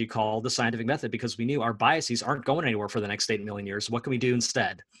technology called the scientific method because we knew our biases aren't going anywhere for the next 8 million years. What can we do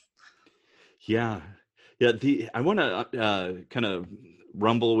instead? Yeah. I want to kind of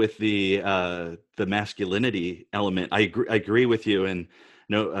rumble with the masculinity element. I agree with you, and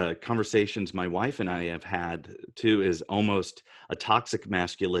conversations my wife and I have had too is almost a toxic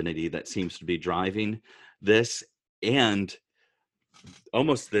masculinity that seems to be driving this, and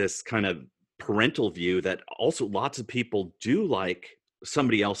almost this kind of parental view that also lots of people do like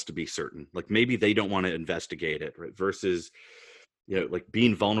somebody else to be certain, like maybe they don't want to investigate it, right? Versus like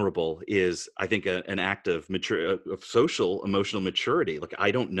being vulnerable is, I think, an act of social emotional maturity. Like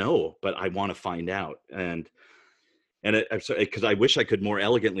I don't know, but I want to find out. And because I wish I could more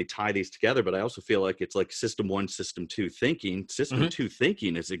elegantly tie these together, but I also feel like it's like system 1, system 2 thinking. System 2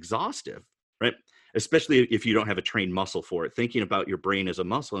 thinking is exhaustive, right? Especially if you don't have a trained muscle for it. Thinking about your brain as a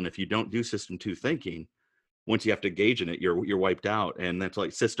muscle, and if you don't do system 2 thinking, once you have to engage in it, you're wiped out. And that's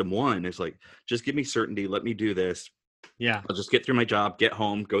like system one is like, just give me certainty. Let me do this. Yeah. I'll just get through my job, get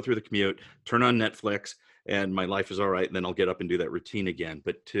home, go through the commute, turn on Netflix, and my life is all right. And then I'll get up and do that routine again.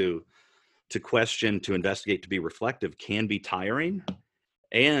 But to question, to investigate, to be reflective can be tiring.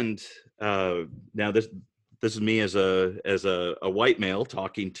 And now this is me as a white male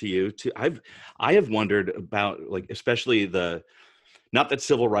talking to you. I have wondered about, like, especially not that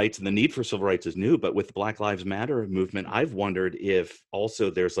civil rights and the need for civil rights is new, but with the Black Lives Matter movement, I've wondered if also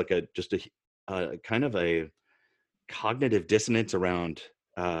there's like a kind of a cognitive dissonance around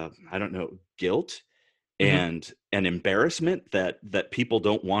I don't know, guilt and an embarrassment that people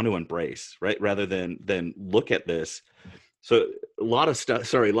don't want to embrace, right? Rather than look at this. So a lot of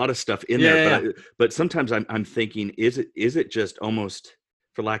stuff in there, but sometimes I'm thinking, is it just almost,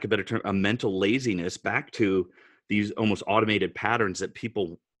 for lack of a better term, a mental laziness back to these almost automated patterns that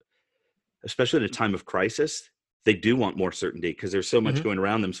people, especially at a time of crisis, they do want more certainty because there's so much going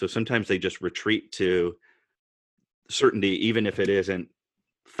around them. So sometimes they just retreat to certainty, even if it isn't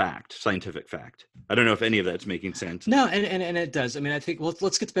scientific fact. I don't know if any of that's making sense. No, and it does. I mean, I think, well,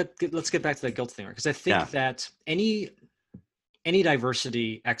 let's get back to that guilt thing, because I think that any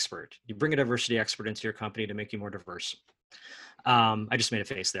diversity expert, you bring a diversity expert into your company to make you more diverse. I just made a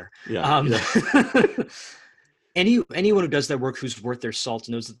face there. Anyone who does that work, who's worth their salt,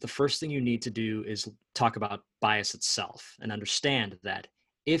 knows that the first thing you need to do is talk about bias itself and understand that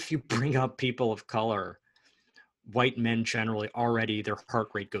if you bring up people of color, white men generally already, their heart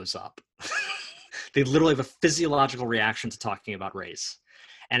rate goes up. They literally have a physiological reaction to talking about race.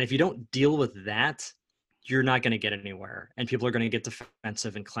 And if you don't deal with that, you're not going to get anywhere, and people are going to get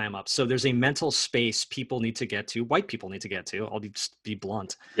defensive and clam up. So there's a mental space people need to get to, white people need to get to. I'll just be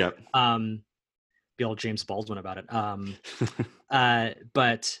blunt. Yeah. Be all James Baldwin about it.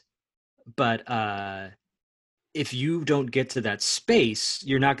 But if you don't get to that space,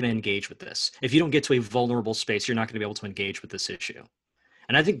 you're not going to engage with this. If you don't get to a vulnerable space, you're not going to be able to engage with this issue.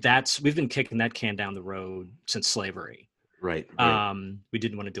 And I think we've been kicking that can down the road since slavery. Right. We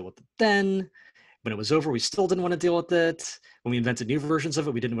didn't want to deal with it then. When it was over, we still didn't want to deal with it. When we invented new versions of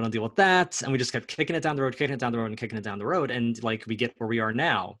it, we didn't want to deal with that. And we just kept kicking it down the road, and kicking it down the road. And like, we get where we are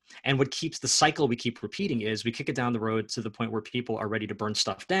now. And what keeps the cycle we keep repeating is we kick it down the road to the point where people are ready to burn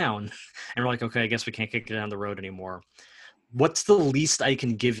stuff down. And we're like, okay, I guess we can't kick it down the road anymore. What's the least I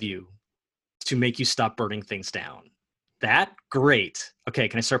can give you to make you stop burning things down? That? Great. Okay,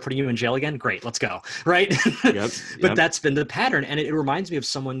 can I start putting you in jail again? Great, let's go. Right? But that's been the pattern. And it reminds me of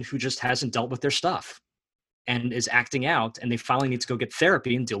someone who just hasn't dealt with their stuff and is acting out, and they finally need to go get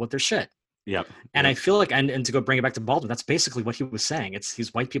therapy and deal with their shit. And I feel like, and to go bring it back to Baldwin, that's basically what he was saying. It's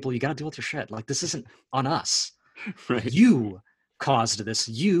these white people, you got to deal with your shit. Like, this isn't on us. Right. You caused this.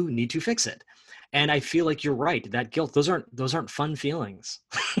 You need to fix it. And I feel like you're right. That guilt, those aren't fun feelings.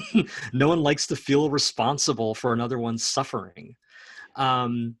 No one likes to feel responsible for another one's suffering.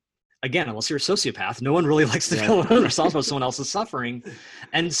 Again, unless you're a sociopath, no one really likes to feel responsible for someone else's suffering.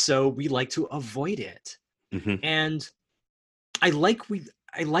 And so we like to avoid it. And I like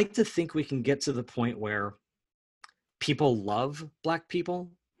to think we can get to the point where people love Black people.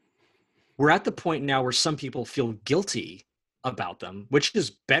 We're at the point now where some people feel guilty about them, which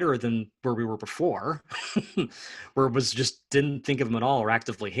is better than where we were before, where it was just didn't think of them at all or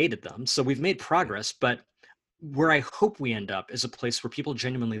actively hated them. So we've made progress, but where I hope we end up is a place where people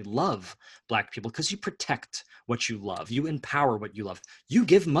genuinely love Black people, because you protect what you love, you empower what you love, you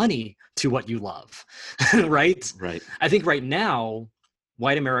give money to what you love. Right. I think right now,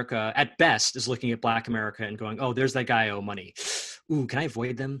 white America at best is looking at Black America and going, oh, there's that guy I owe money. Ooh, can I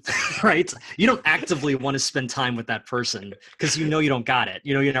avoid them? Right? You don't actively want to spend time with that person because you know you don't got it.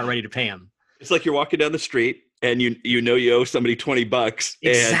 You know you're not ready to pay him. It's like you're walking down the street and you know you owe somebody $20.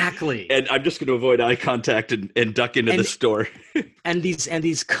 Exactly. And I'm just going to avoid eye contact and duck into the store. and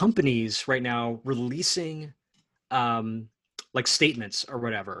these companies right now releasing like statements or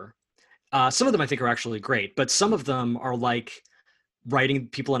whatever. Some of them I think are actually great, but some of them are like writing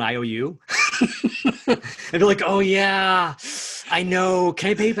people an IOU. And they're like, oh yeah, I know.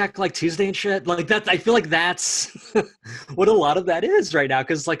 Can I pay back like Tuesday and shit? Like that. I feel like that's what a lot of that is right now.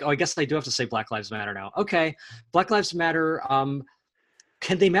 Cause like, oh, I guess I do have to say Black Lives Matter now. Okay. Black Lives Matter.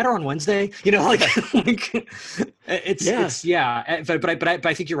 Can they matter on Wednesday? You know, like, but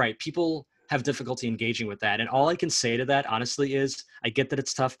I think you're right. People have difficulty engaging with that. And all I can say to that, honestly, is I get that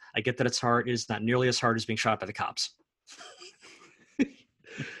it's tough. I get that it's hard. It is not nearly as hard as being shot by the cops.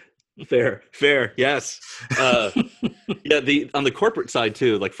 Fair. Yes. Yeah. On the corporate side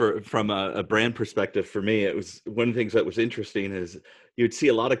too, like from a brand perspective, for me, it was one of the things that was interesting is you'd see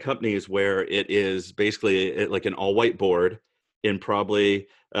a lot of companies where it is basically like an all white board in probably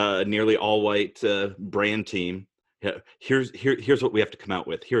nearly all white brand team. Yeah, here's what we have to come out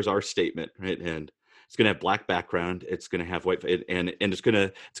with. Here's our statement, right? And it's going to have black background. It's going to have white, and it's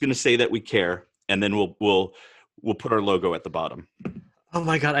going to say that we care, and then we'll put our logo at the bottom. Oh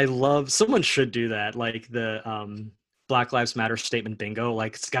my God, someone should do that. Like the Black Lives Matter statement bingo.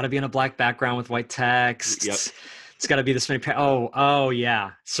 Like it's got to be in a black background with white text. Yep. It's got to be this many. Oh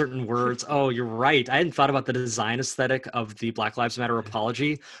yeah, certain words. Oh, you're right. I hadn't thought about the design aesthetic of the Black Lives Matter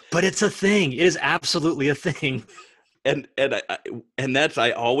apology, but it's a thing. It is absolutely a thing. And that's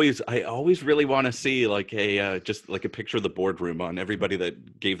I always really want to see like just like a picture of the boardroom on everybody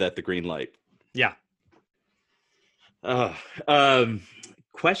that gave that the green light. Yeah.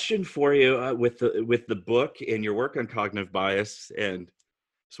 Question for you with the book and your work on cognitive bias, and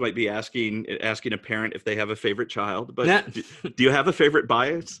this might be asking a parent if they have a favorite child, but do you have a favorite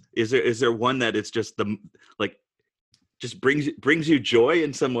bias? Is there one that it's just just brings you joy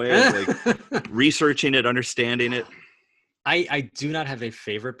in some way, like researching it, understanding it? I do not have a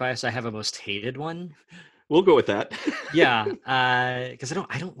favorite bias. I have a most hated one. We'll go with that. Yeah, because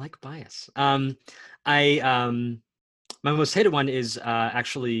I don't like bias. My most hated one is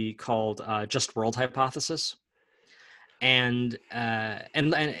actually called just world hypothesis, and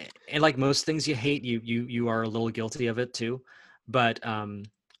like most things you hate, you are a little guilty of it too, but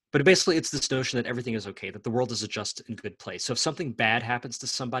basically it's this notion that everything is okay, that the world is a just and good place. So if something bad happens to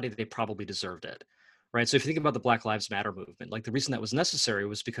somebody, they probably deserved it. Right. So if you think about the Black Lives Matter movement, like the reason that was necessary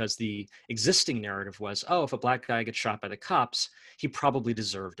was because the existing narrative was, oh, if a black guy gets shot by the cops, he probably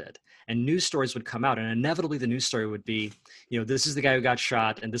deserved it. And news stories would come out, and inevitably the news story would be, this is the guy who got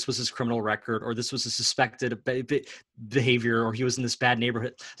shot, and this was his criminal record, or this was a suspected behavior, or he was in this bad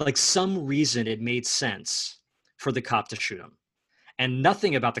neighborhood. Like some reason it made sense for the cop to shoot him, and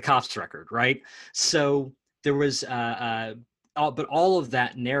nothing about the cop's record. Right. So there was but all of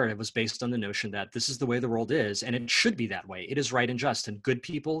that narrative was based on the notion that this is the way the world is, and it should be that way. It is right and just, and good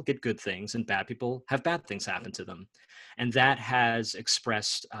people get good things, and bad people have bad things happen to them. And that has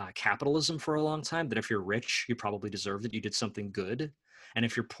expressed capitalism for a long time, that if you're rich, you probably deserve it. You did something good. And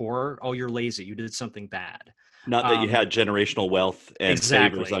if you're poor, oh, you're lazy. You did something bad. Not that you had generational wealth and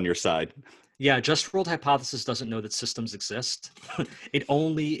favors on your side. Yeah, just world hypothesis doesn't know that systems exist. It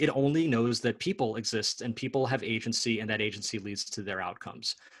only knows that people exist, and people have agency, and that agency leads to their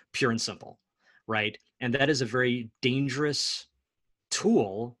outcomes. Pure and simple, right? And that is a very dangerous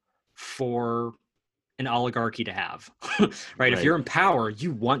tool for an oligarchy to have, right? If you're in power,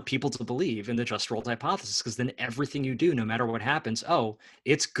 you want people to believe in the just world hypothesis, because then everything you do, no matter what happens, oh,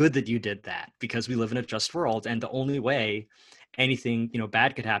 it's good that you did that because we live in a just world, and the only way anything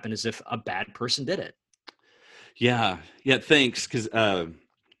bad could happen is if a bad person did it. Yeah Thanks, because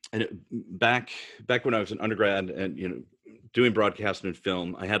back when I was an undergrad and doing broadcast and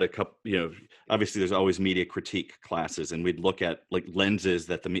film, I had a couple, obviously there's always media critique classes, and we'd look at like lenses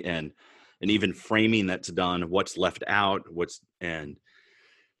that and even framing that's done, what's left out, and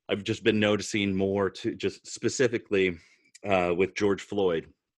I've just been noticing more to just specifically with George Floyd,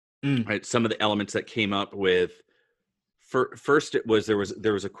 right? Some of the elements that came up with. First, it was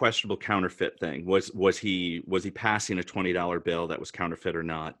there was a questionable counterfeit thing. Was he passing a $20 bill that was counterfeit or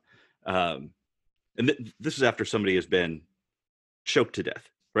not? And this is after somebody has been choked to death,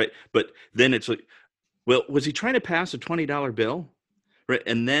 right? But then it's like, well, was he trying to pass a $20 bill, right?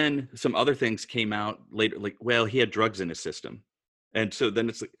 And then some other things came out later, like, well, he had drugs in his system, and so then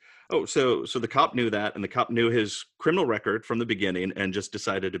it's like, oh, so the cop knew that, and the cop knew his criminal record from the beginning, and just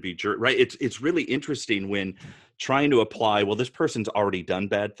decided to be right. It's really interesting when trying to apply. Well, this person's already done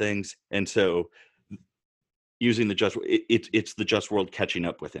bad things, and so using it's the just world catching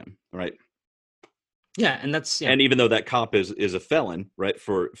up with him, right? Yeah, and that's and even though that cop is a felon, right,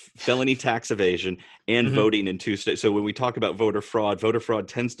 for felony tax evasion and voting in 2 states. So when we talk about voter fraud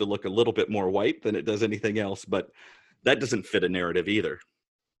tends to look a little bit more white than it does anything else, but that doesn't fit a narrative either.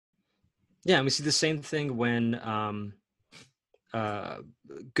 Yeah, and we see the same thing when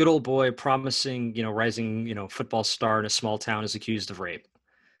good old boy promising, rising, football star in a small town is accused of rape.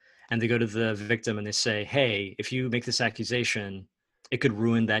 And they go to the victim and they say, hey, if you make this accusation, it could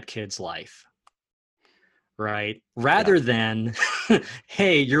ruin that kid's life. Right? Rather than,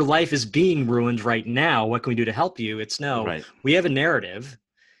 hey, your life is being ruined right now. What can we do to help you? It's no, we have a narrative.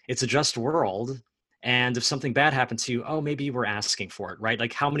 It's a just world. And if something bad happened to you, oh, maybe you were asking for it, right?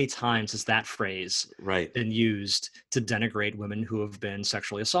 Like, how many times has that phrase Right. been used to denigrate women who have been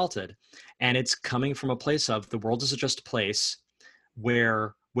sexually assaulted? And it's coming from a place of the world is a just place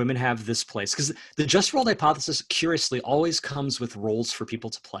where women have this place. Because the just world hypothesis, curiously, always comes with roles for people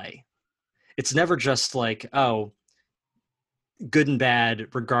to play. It's never just like, oh, good and bad,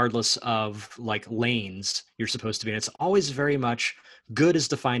 regardless of like lanes you're supposed to be in. It's always very much good is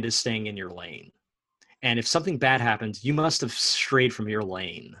defined as staying in your lane. And if something bad happens, you must have strayed from your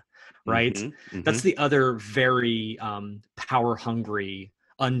lane, right? That's the other very power hungry,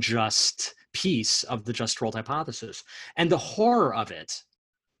 unjust piece of the just world hypothesis. And the horror of it,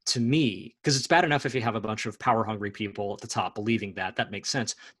 to me, because it's bad enough if you have a bunch of power hungry people at the top believing that makes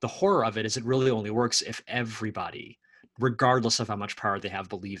sense. The horror of it is it really only works if everybody, regardless of how much power they have,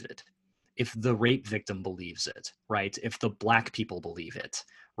 believe it. If the rape victim believes it, right? If the black people believe it,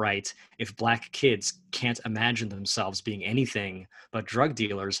 right? If black kids can't imagine themselves being anything but drug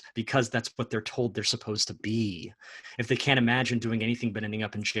dealers because that's what they're told they're supposed to be. If they can't imagine doing anything but ending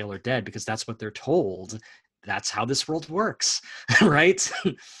up in jail or dead because that's what they're told, that's how this world works, right?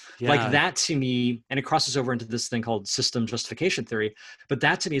 Like Yeah. that to me, and it crosses over into this thing called system justification theory, but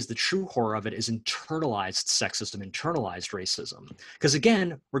that to me is the true horror of it is internalized sexism, internalized racism. Because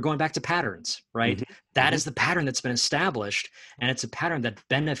again, we're going back to patterns, right? That is the pattern that's been established, and it's a pattern that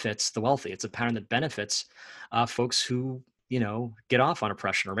benefits the wealthy. It's a pattern that benefits folks who, get off on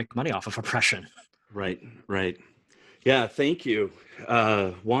oppression or make money off of oppression. Right. Right. Yeah. Thank you.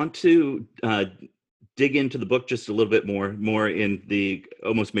 Want to dig into the book just a little bit more in the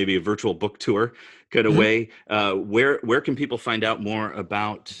almost maybe a virtual book tour kind of way. Where can people find out more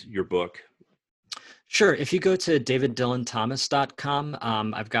about your book? Sure. If you go to daviddylan-thomas.com,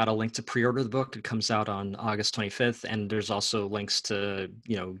 I've got a link to pre-order the book. It comes out on August 25th. And there's also links to,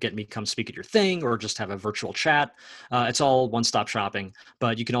 get me come speak at your thing or just have a virtual chat. It's all one-stop shopping,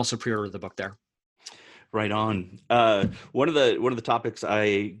 but you can also pre-order the book there. Right on. One of the topics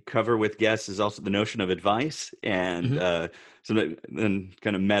I cover with guests is also the notion of advice, and and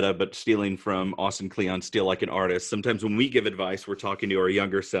kind of meta, but stealing from Austin Kleon, Steal Like an Artist. Sometimes when we give advice, we're talking to our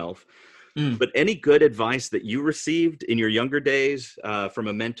younger self. But any good advice that you received in your younger days from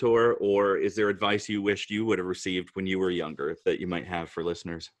a mentor, or is there advice you wished you would have received when you were younger that you might have for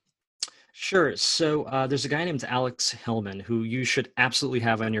listeners? Sure. So there's a guy named Alex Hillman who you should absolutely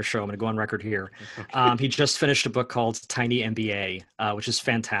have on your show. I'm going to go on record here. He just finished a book called Tiny MBA, which is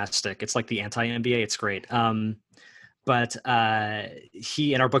fantastic. It's like the anti-MBA. It's great. But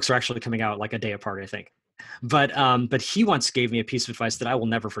he and our books are actually coming out like a day apart, I think. But he once gave me a piece of advice that I will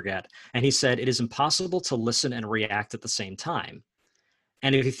never forget. And he said, it is impossible to listen and react at the same time.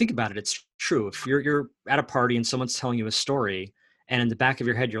 And if you think about it, it's true. If you're at a party and someone's telling you a story, and in the back of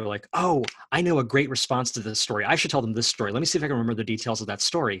your head, you're like, oh, I know a great response to this story. I should tell them this story. Let me see if I can remember the details of that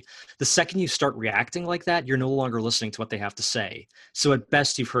story. The second you start reacting like that, you're no longer listening to what they have to say. So at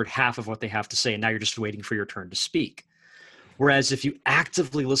best, you've heard half of what they have to say, and now you're just waiting for your turn to speak. Whereas if you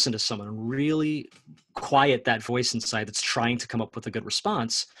actively listen to someone and really quiet that voice inside that's trying to come up with a good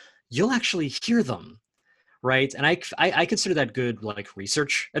response, you'll actually hear them, right? And I consider that good like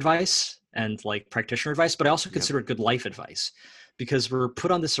research advice and like practitioner advice, but I also consider it good life advice. Because we're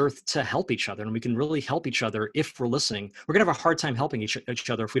put on this earth to help each other, and we can really help each other if we're listening. We're gonna have a hard time helping each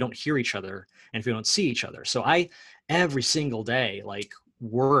other if we don't hear each other and if we don't see each other. So I, every single day, like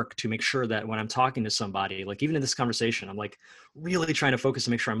work to make sure that when I'm talking to somebody, like even in this conversation, I'm like really trying to focus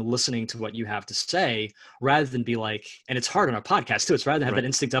and make sure I'm listening to what you have to say rather than be like, and it's hard on a podcast too. It's rather than have that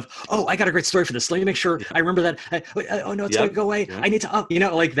instinct of, oh, I got a great story for this. Let me make sure I remember that. Oh no, it's going to go away. I need to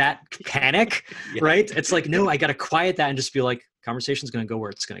like that panic, right? It's like, no, I got to quiet that and just be like, conversation's going to go where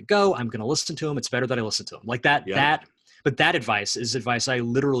it's going to go. I'm going to listen to them. It's better that I listen to them like that, but that advice is advice I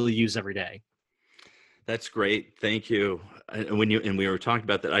literally use every day. That's great. Thank you. And we were talking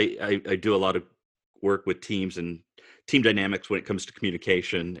about that, I do a lot of work with teams and team dynamics when it comes to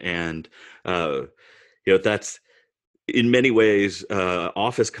communication. And, that's in many ways,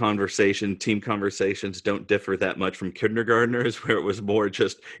 office conversation, team conversations don't differ that much from kindergartners, where it was more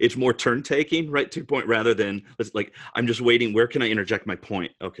it's more turn taking, right? To point rather than like, I'm just waiting. Where can I interject my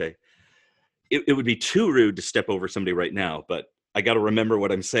point? Okay. It would be too rude to step over somebody right now, but I got to remember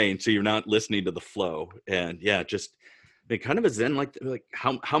what I'm saying. So you're not listening to the flow. And just kind of a Zen, like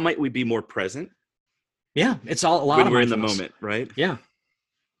how might we be more present? Yeah. It's all a lot when of we're in the moment, right? Yeah.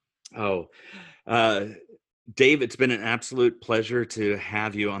 Oh, Dave, it's been an absolute pleasure to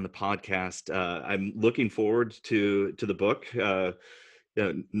have you on the podcast. I'm looking forward to the book.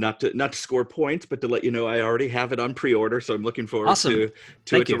 not to score points, but to let you know I already have it on pre-order, so I'm looking forward Awesome. to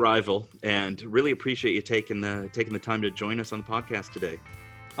Thank its you. arrival, and really appreciate you taking the time to join us on the podcast today.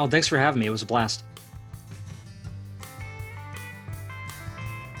 Oh, thanks for having me. It was a blast.